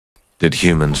did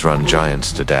humans run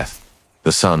giants to death.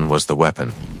 The sun was the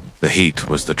weapon, the heat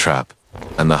was the trap,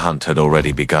 and the hunt had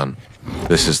already begun.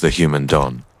 This is the human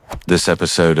dawn. This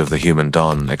episode of the Human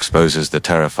Dawn exposes the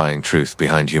terrifying truth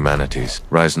behind humanity's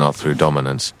rise, not through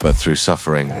dominance, but through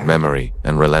suffering, memory,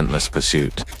 and relentless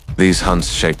pursuit. These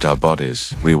hunts shaped our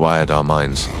bodies, rewired our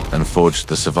minds, and forged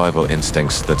the survival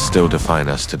instincts that still define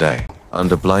us today.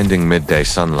 Under blinding midday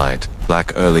sunlight,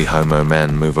 black early Homo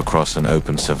men move across an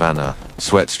open savanna,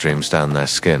 sweat streams down their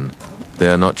skin. They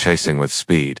are not chasing with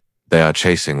speed, they are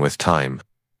chasing with time.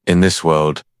 In this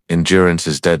world, endurance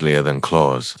is deadlier than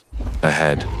claws.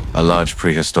 Ahead, a large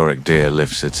prehistoric deer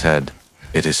lifts its head.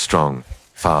 It is strong,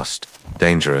 fast,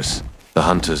 dangerous. The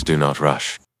hunters do not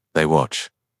rush. They watch.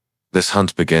 This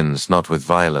hunt begins not with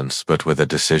violence but with a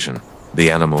decision.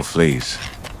 The animal flees.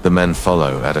 The men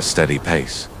follow at a steady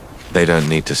pace. They don't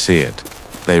need to see it.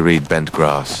 They read bent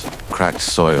grass, cracked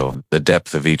soil, the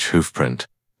depth of each hoofprint.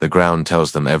 The ground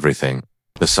tells them everything.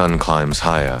 The sun climbs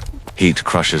higher. Heat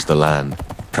crushes the land.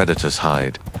 Predators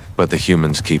hide. But the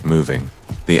humans keep moving.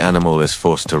 The animal is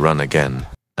forced to run again,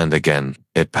 and again.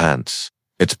 It pants.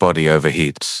 Its body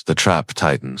overheats. The trap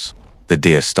tightens. The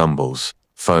deer stumbles.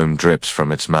 Foam drips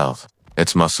from its mouth.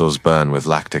 Its muscles burn with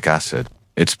lactic acid.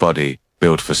 Its body,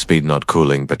 built for speed not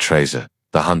cooling, betrays it.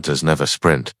 The hunters never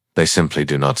sprint. They simply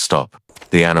do not stop.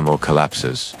 The animal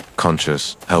collapses,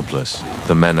 conscious, helpless.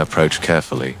 The men approach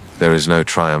carefully. There is no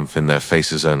triumph in their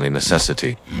faces, only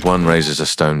necessity. One raises a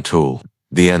stone tool.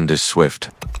 The end is swift.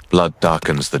 Blood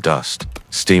darkens the dust.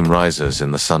 Steam rises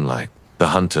in the sunlight. The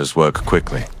hunters work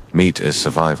quickly. Meat is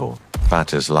survival.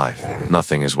 Fat is life.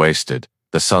 Nothing is wasted.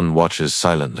 The sun watches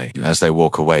silently as they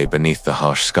walk away beneath the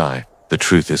harsh sky. The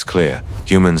truth is clear.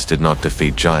 Humans did not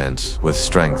defeat giants with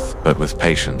strength, but with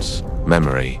patience,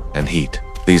 memory, and heat.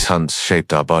 These hunts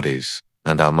shaped our bodies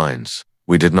and our minds.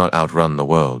 We did not outrun the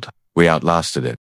world. We outlasted it.